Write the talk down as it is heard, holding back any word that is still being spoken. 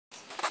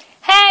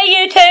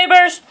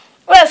YouTubers,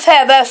 let's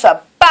have us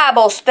a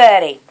Bible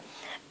study.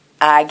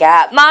 I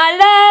got my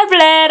love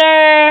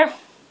letter.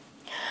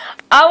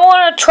 I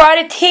want to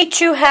try to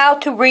teach you how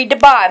to read the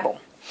Bible.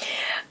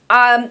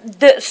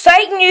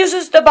 Satan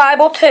uses the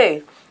Bible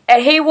too,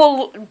 and he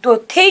will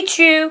teach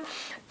you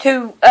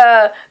to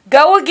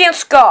go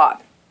against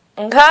God.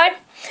 Okay?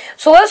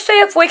 So let's see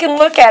if we can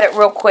look at it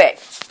real quick.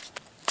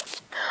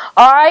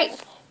 Alright,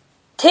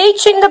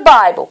 teaching the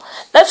Bible.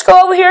 Let's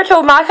go over here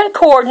to my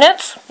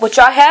concordance, which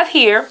I have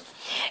here,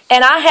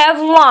 and I have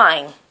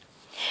line.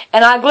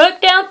 And I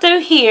look down through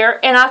here,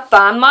 and I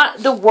find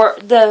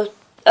the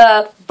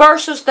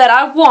verses that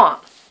I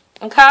want.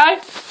 Okay?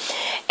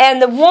 And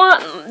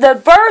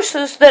the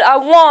verses that I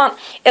want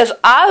is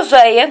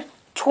Isaiah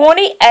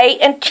 28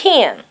 and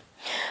 10.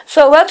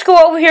 So let's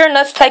go over here and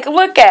let's take a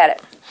look at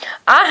it.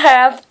 I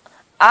have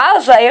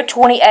Isaiah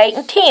 28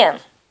 and 10.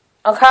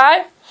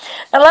 Okay?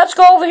 Now let's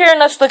go over here and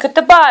let's look at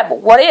the Bible,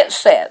 what it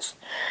says.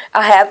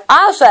 I have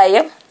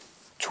Isaiah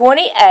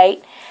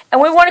 28,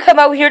 and we want to come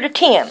over here to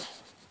 10.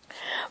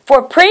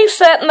 For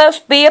precept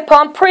must be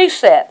upon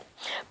precept,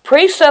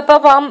 precept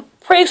upon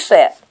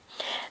precept,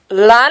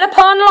 line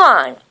upon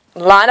line,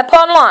 line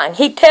upon line.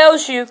 He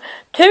tells you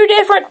two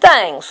different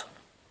things.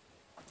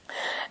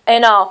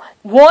 And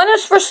one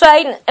is for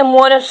Satan and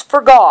one is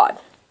for God.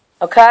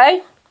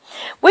 Okay?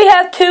 We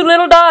have two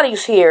little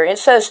dotties here. It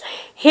says,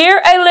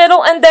 here a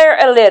little and there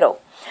a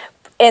little.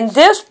 In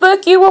this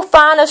book you will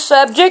find a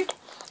subject.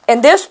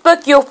 In this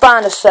book you'll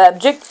find a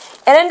subject.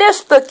 And in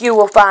this book you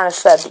will find a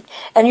subject.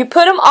 And you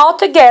put them all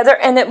together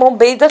and it will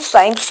be the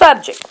same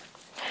subject.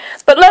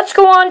 But let's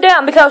go on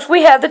down because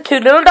we have the two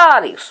little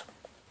dotties.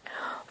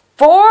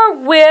 For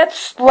with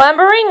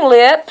slumbering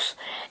lips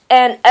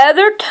and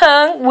other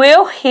tongue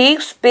will he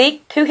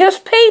speak to his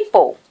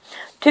people.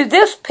 To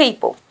this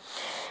people.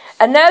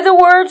 In other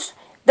words,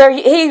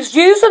 he's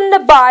using the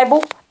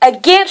Bible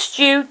against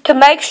you to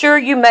make sure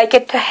you make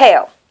it to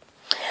hell.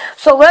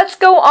 So let's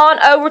go on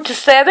over to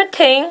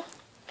 17.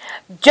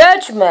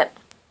 Judgment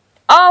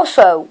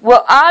also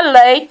will I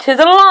lay to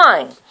the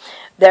line.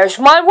 There's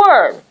my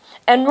word.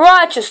 And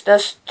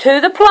righteousness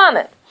to the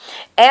plummet.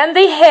 And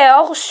the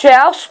hell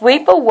shall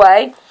sweep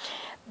away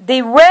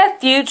the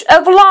refuge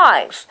of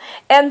lives.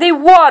 And the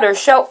water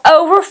shall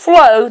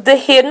overflow the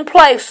hidden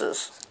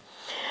places.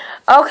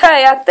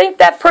 Okay, I think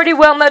that pretty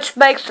well much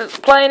makes it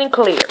plain and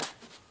clear.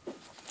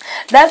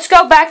 Let's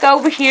go back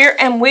over here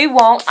and we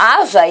want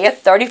Isaiah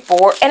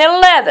 34 and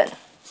 11.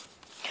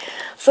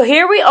 So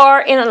here we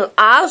are in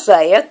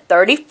Isaiah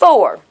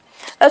 34.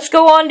 Let's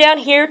go on down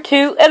here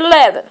to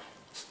 11.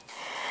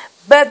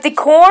 But the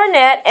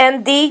cornet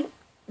and the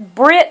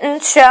bittern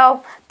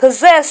shall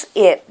possess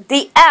it,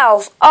 the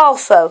owls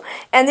also,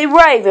 and the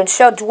raven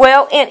shall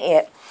dwell in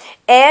it,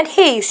 and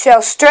he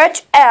shall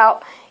stretch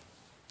upon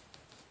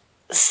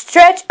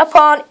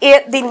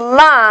it the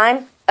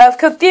line of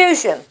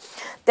confusion.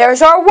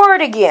 There's our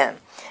word again.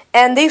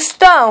 And the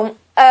stone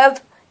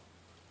of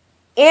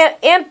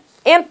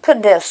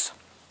impetus.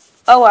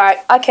 Oh,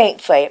 I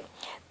can't say it.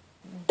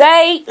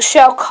 They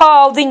shall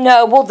call the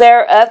noble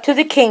thereof to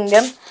the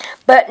kingdom,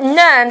 but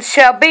none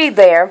shall be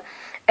there,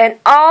 and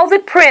all the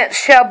prince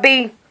shall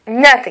be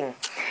nothing.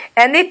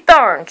 And the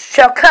thorns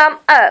shall come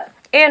up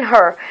in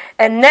her,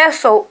 and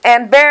nestle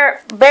and bear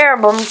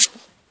barbams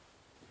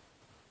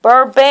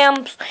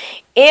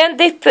in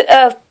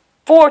the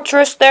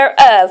fortress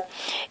thereof,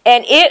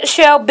 and it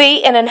shall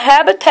be an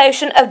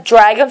habitation of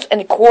dragons and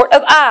a court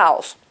of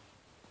owls.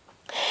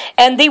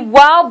 And the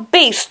wild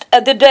beast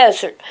of the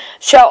desert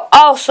shall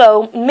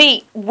also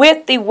meet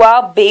with the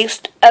wild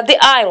beast of the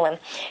island,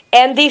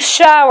 and the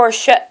sayer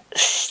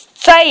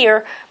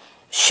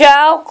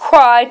shall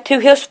cry to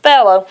his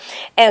fellow,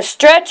 and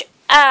stretch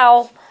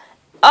owl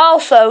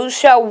also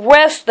shall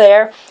rest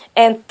there,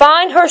 and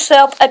find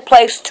herself a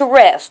place to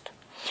rest.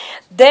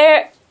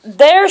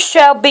 There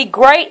shall be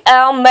great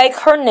owl make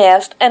her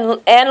nest,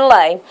 and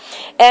lay,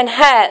 and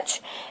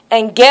hatch,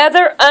 and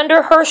gather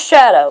under her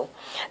shadow.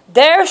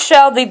 There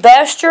shall the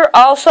vesture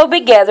also be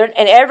gathered,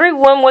 and every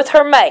one with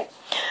her mate.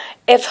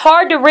 It's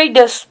hard to read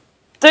this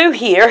through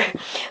here.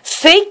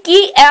 Seek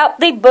ye out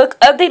the book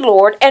of the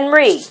Lord, and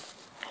read.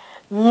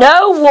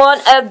 No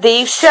one of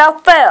these shall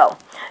fail.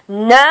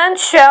 None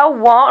shall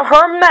want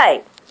her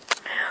mate.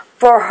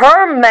 For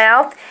her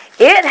mouth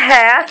it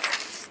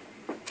hath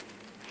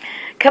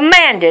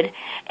commanded,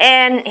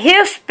 and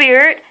his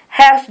spirit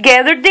hath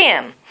gathered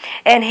them,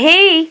 and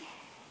he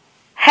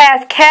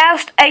hath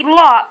cast a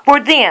lot for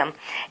them,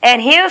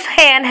 and his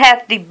hand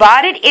hath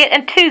divided it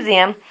unto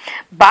them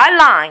by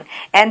line,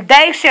 and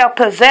they shall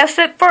possess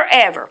it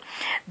forever.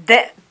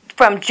 That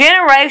from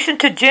generation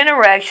to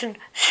generation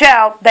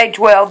shall they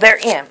dwell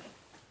therein.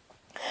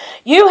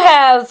 You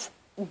have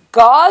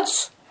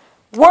God's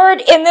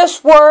word in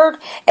this word,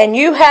 and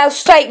you have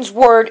Satan's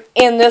word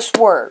in this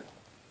word.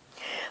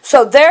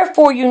 So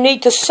therefore you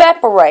need to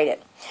separate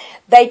it.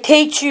 They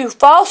teach you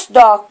false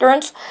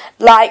doctrines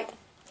like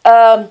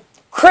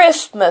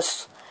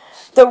Christmas,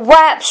 the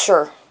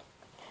rapture,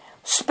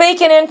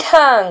 speaking in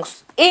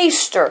tongues,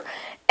 Easter,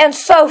 and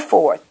so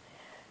forth.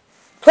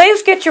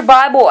 Please get your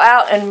Bible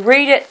out and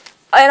read it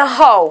in a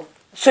whole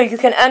so you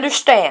can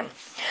understand.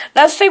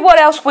 Let's see what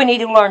else we need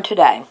to learn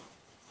today.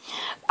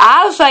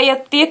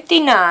 Isaiah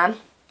 59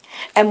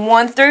 and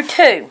 1 through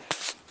 2.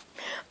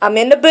 I'm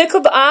in the book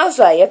of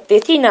Isaiah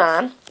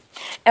 59,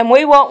 and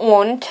we want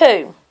 1 and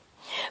 2.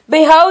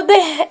 Behold,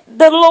 the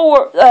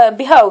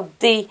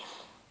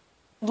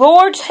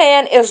Lord's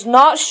hand is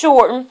not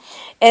shortened,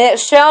 and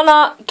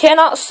it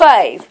cannot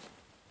save,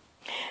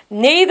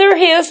 neither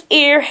his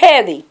ear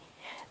heavy,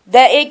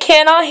 that it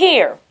cannot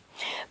hear.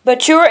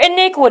 But your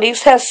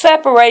iniquities have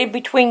separated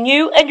between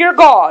you and your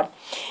God,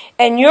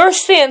 and your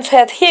sins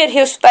have hid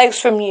his face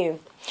from you,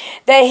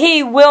 that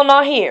he will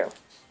not hear.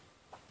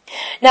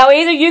 Now,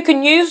 either you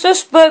can use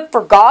this book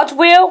for God's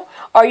will,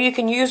 or you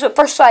can use it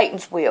for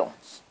Satan's will.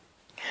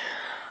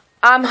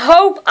 I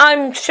hope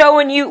I'm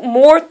showing you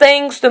more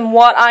things than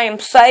what I am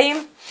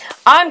saying.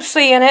 I'm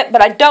seeing it,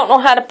 but I don't know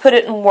how to put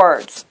it in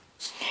words.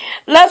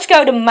 Let's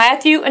go to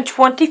Matthew and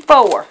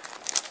 24.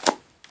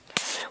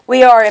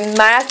 We are in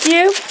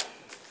Matthew,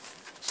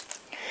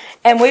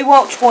 and we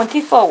want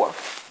 24.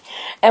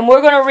 And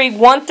we're going to read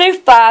 1 through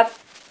 5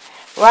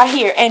 right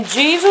here. And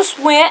Jesus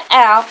went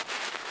out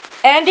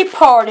and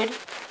departed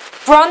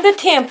from the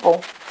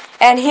temple,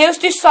 and his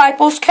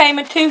disciples came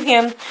unto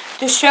him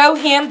to show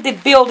him the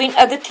building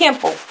of the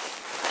temple.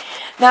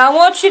 Now I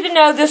want you to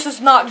know this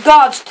is not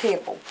God's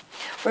temple.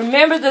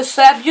 Remember the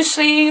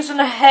Sadducees and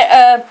the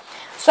I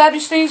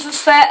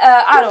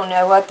don't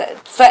know what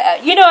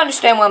you don't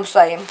understand what I'm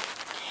saying.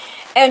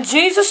 And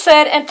Jesus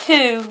said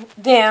unto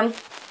them,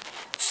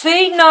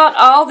 See not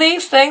all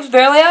these things?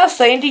 Verily I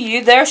say unto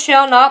you, there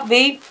shall not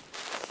be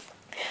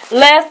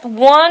left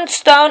one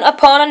stone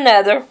upon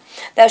another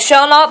that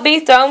shall not be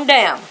thrown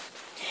down.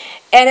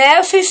 And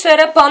as he sat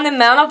upon the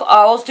Mount of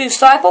Olives, the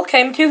disciple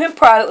came to him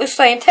privately,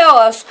 saying, Tell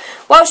us,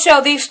 what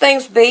shall these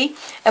things be?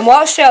 And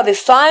what shall the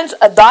signs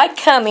of thy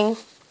coming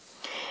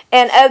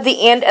and of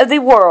the end of the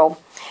world?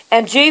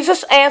 And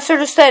Jesus answered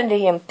and said unto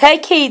him,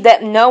 Take heed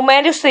that no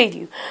man deceive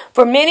you.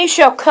 For many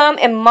shall come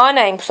in my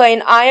name,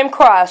 saying, I am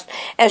Christ,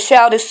 and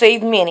shall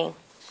deceive many.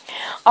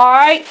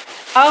 Alright,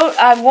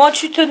 I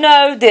want you to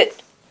know that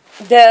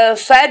the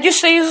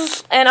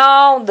Sadducees and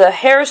all, the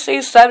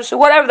heresies, Sadducees,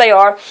 whatever they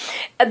are,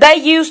 they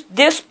use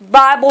this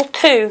Bible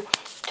too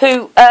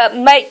to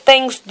make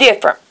things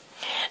different.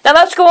 Now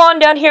let's go on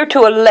down here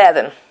to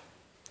 11.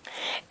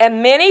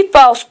 And many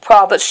false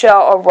prophets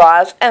shall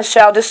arise and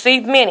shall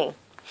deceive many.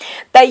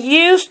 They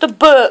use the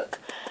book,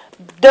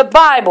 the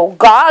Bible,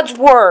 God's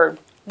Word.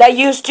 They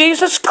use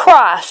Jesus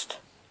Christ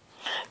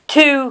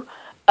to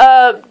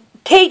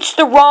teach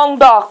the wrong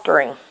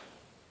doctrine.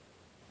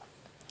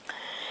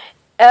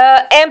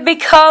 And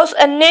because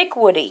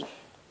iniquity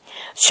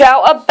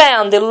shall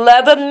abound, the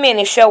love of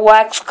many shall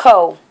wax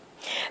cold.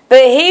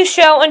 But he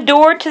shall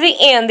endure to the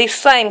end, the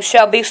same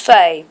shall be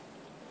saved.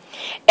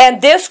 And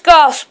this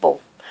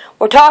gospel,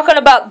 we're talking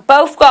about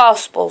both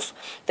gospels,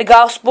 the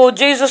gospel of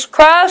Jesus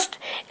Christ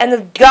and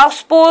the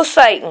gospel of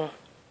Satan,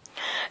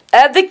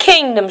 of the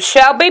kingdom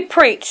shall be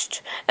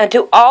preached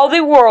unto all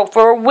the world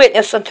for a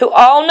witness unto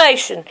all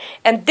nations,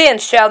 and then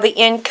shall the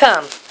end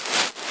come.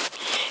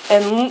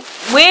 And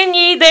when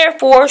ye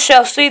therefore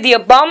shall see the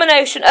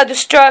abomination of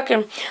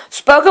destruction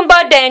spoken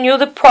by Daniel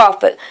the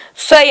prophet,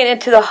 saying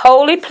into the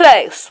holy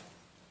place,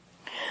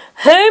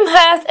 Whom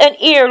hath an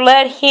ear,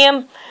 let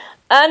him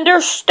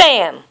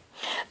understand.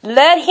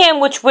 Let him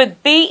which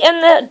would be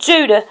in the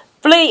Judah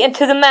flee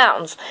into the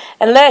mountains,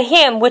 and let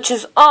him which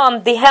is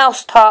on the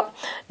housetop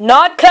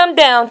not come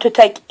down to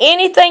take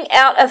anything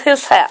out of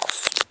his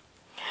house.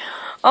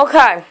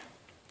 Okay.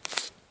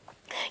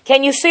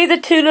 Can you see the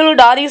two little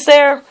dotties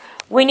there?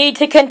 We need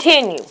to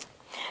continue.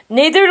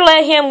 Neither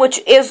let him which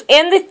is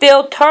in the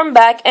field turn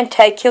back and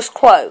take his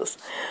clothes.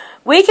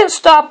 We can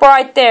stop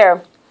right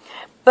there,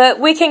 but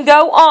we can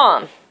go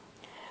on.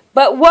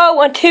 But woe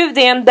unto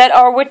them that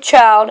are with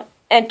child,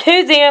 and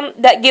to them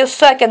that give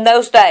suck in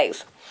those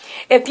days.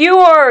 If you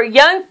are a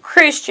young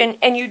Christian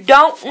and you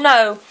don't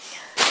know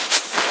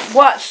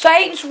what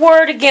Satan's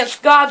word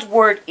against God's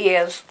word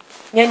is,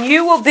 then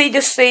you will be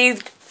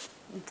deceived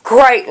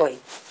greatly.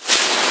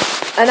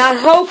 And I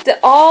hope that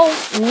all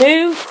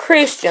new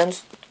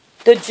Christians,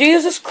 the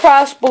Jesus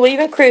Christ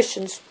believing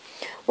Christians,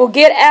 will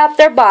get out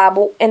their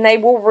Bible and they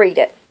will read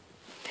it.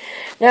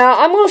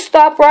 Now, I'm going to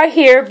stop right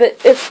here, but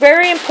it's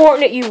very important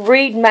that you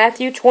read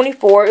Matthew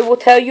 24. It will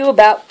tell you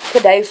about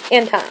today's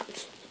end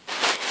times.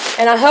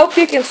 And I hope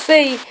you can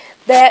see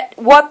that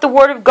what the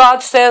Word of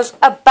God says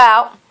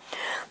about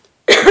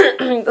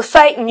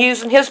Satan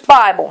using his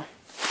Bible.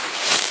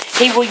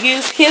 He will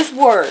use his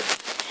Word.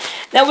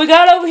 Now, we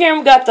got over here and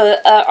we got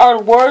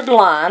our word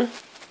line.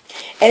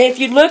 And if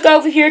you look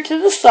over here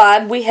to the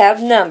side, we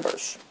have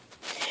numbers.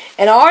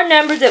 And our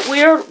number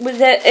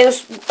that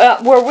is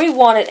where we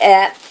want it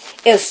at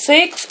is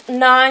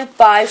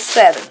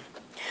 6957.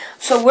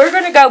 So we're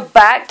going to go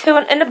back to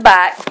it in the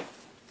back.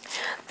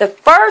 The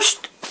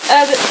first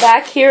of it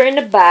back here in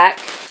the back,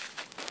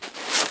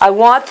 I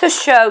want to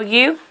show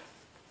you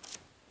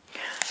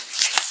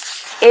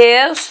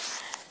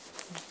is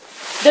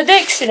the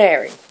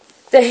dictionary,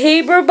 the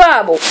Hebrew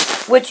Bible,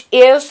 which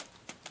is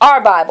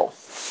our Bible.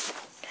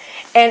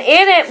 And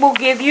in it will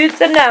give you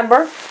the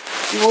number.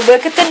 You will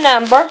look at the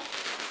number,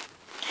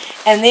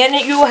 and then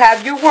you will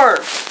have your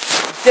word.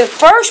 The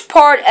first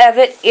part of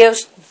it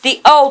is the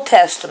Old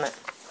Testament.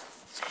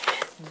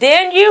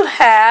 Then you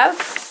have,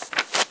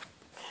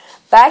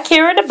 back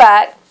here in the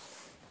back,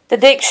 the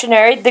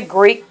dictionary, the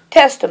Greek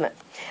Testament.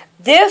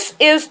 This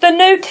is the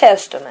New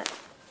Testament.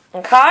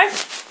 Okay?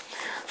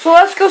 So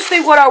let's go see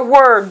what our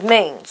word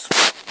means.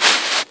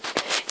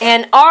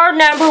 And our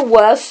number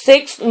was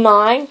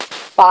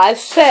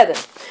 6957,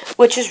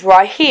 which is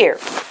right here.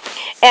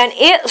 And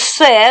it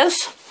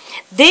says,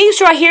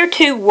 these right here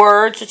two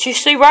words that you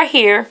see right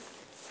here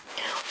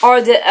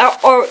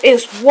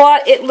is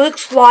what it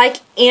looks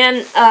like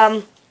in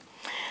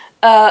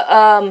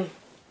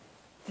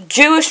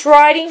Jewish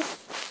writing.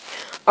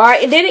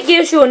 Alright, and then it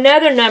gives you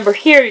another number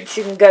here that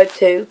you can go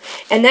to,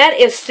 and that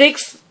is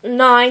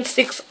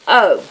 6960.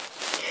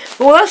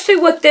 Well, let's see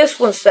what this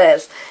one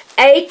says.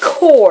 A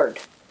cord.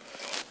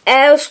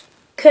 As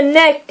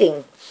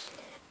connecting.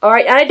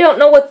 Alright, I don't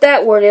know what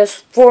that word is.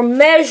 For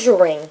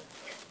measuring.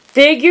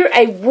 Figure,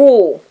 a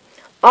rule.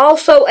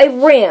 Also a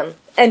rim.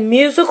 A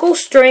musical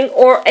string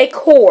or a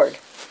cord.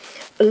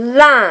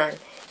 Line.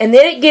 And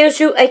then it gives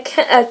you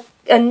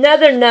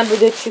another number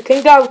that you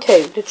can go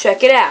to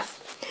check it out.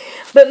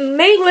 But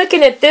me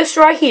looking at this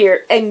right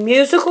here, a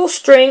musical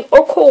string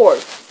or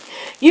cord.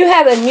 You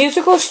have a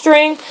musical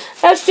string.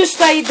 Let's just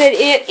say that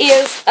it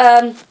is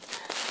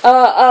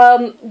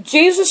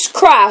Jesus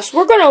Christ.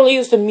 We're going to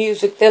use the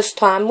music this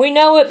time. We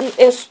know it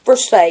is for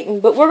Satan,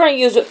 but we're going to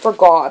use it for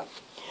God.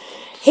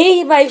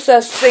 He makes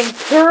us sing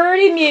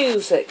pretty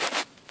music.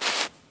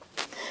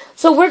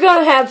 So we're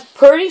going to have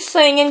pretty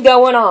singing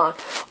going on.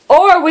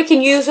 Or we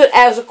can use it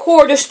as a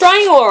cord to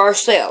strangle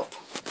ourselves.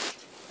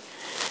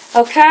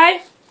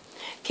 Okay?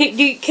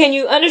 Can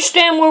you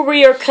understand where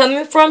we are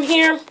coming from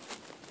here?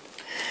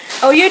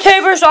 Oh,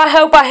 YouTubers, I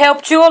hope I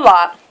helped you a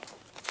lot.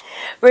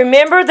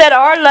 Remember that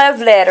our love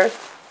letter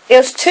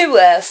is to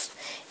us,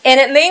 and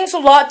it means a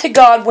lot to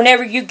God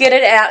whenever you get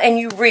it out and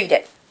you read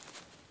it.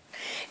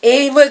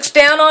 He looks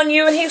down on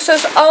you and he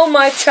says, oh,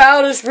 my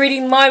child is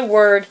reading my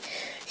word.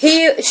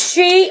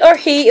 She or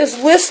he is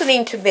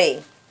listening to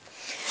me.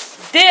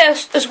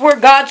 This is where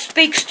God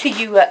speaks to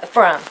you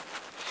from.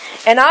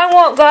 And I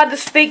want God to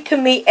speak to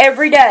me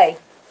every day.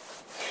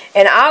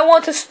 And I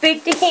want to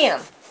speak to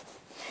Him.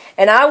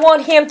 And I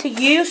want Him to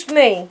use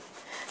me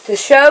to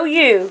show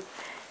you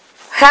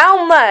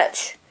how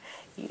much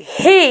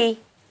He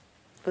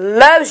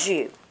loves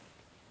you.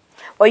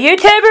 Well,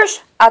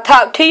 YouTubers, I'll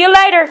talk to you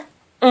later.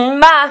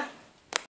 Bye.